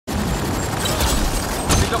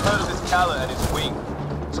think I've heard of this Calla and its wing.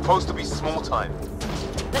 Supposed to be small time.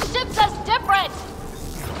 The ship says different!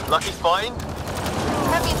 Lucky find?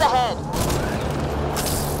 Heavy's ahead.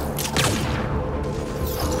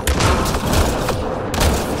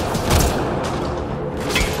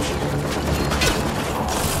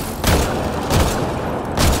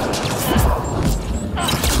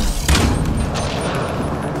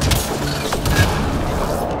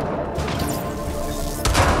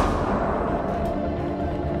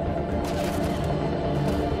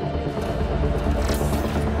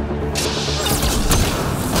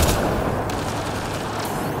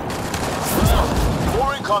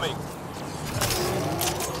 Coming.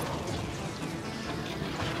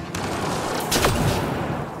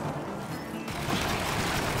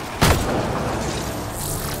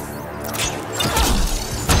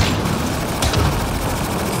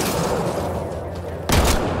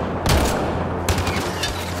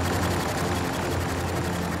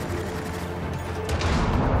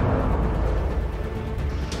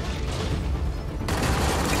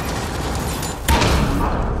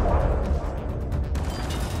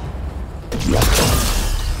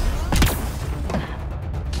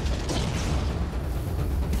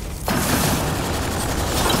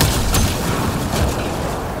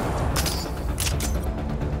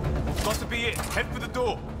 Head for the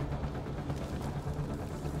door.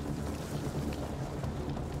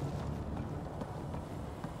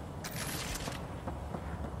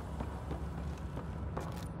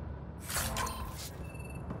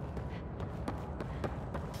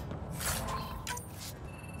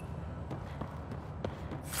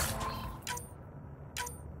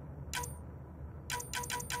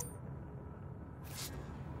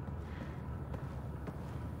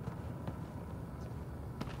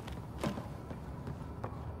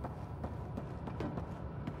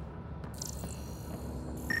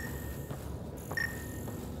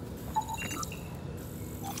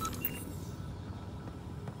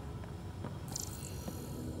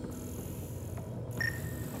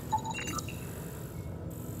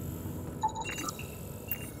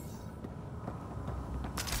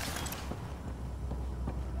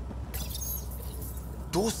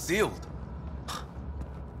 Door's sealed.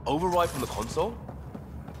 Override from the console?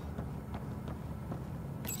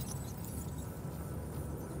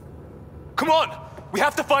 Come on! We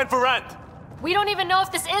have to find Varand! We don't even know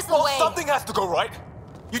if this is the way. Something has to go right!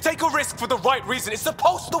 You take a risk for the right reason. It's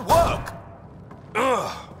supposed to work!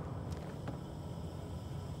 Ugh.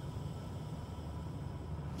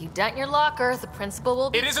 You dent your locker, the principal will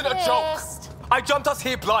be It isn't a joke! I jumped us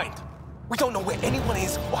here blind. We don't know where anyone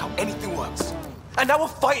is or how anything works. And now we're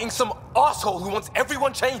fighting some asshole who wants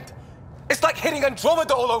everyone chained. It's like hitting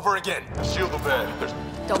Andromeda all over again. Shield the bed.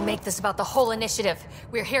 Don't make this about the whole initiative.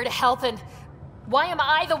 We're here to help, and why am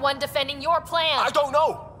I the one defending your plan? I don't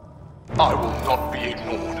know. I will not be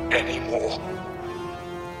ignored anymore.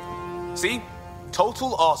 See?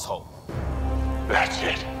 Total asshole. That's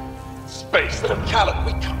it. Space the Calla,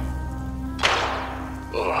 we come.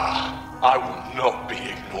 I will not be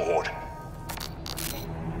ignored.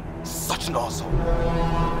 Such an asshole.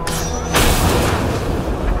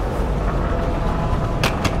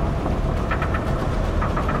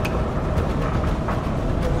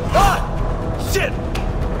 Ah! Shit!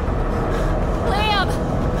 Liam!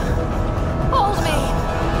 Hold me!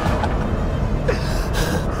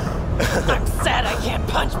 I'm sad I can't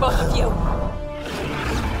punch both of you.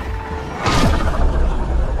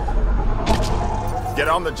 Get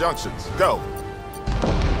on the junctions. Go.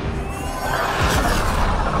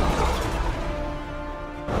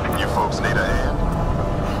 You folks need a hand?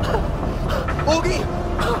 Augie!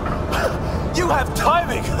 You have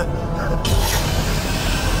timing!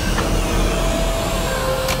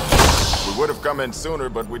 We would have come in sooner,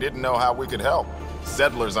 but we didn't know how we could help.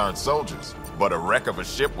 Settlers aren't soldiers, but a wreck of a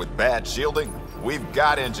ship with bad shielding? We've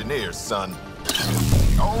got engineers, son.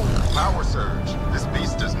 Oh, power surge. This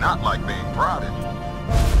beast does not like being prodded.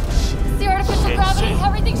 The artificial gravity,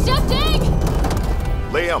 everything's shifting!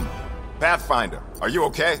 Liam, Pathfinder, are you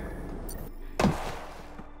okay?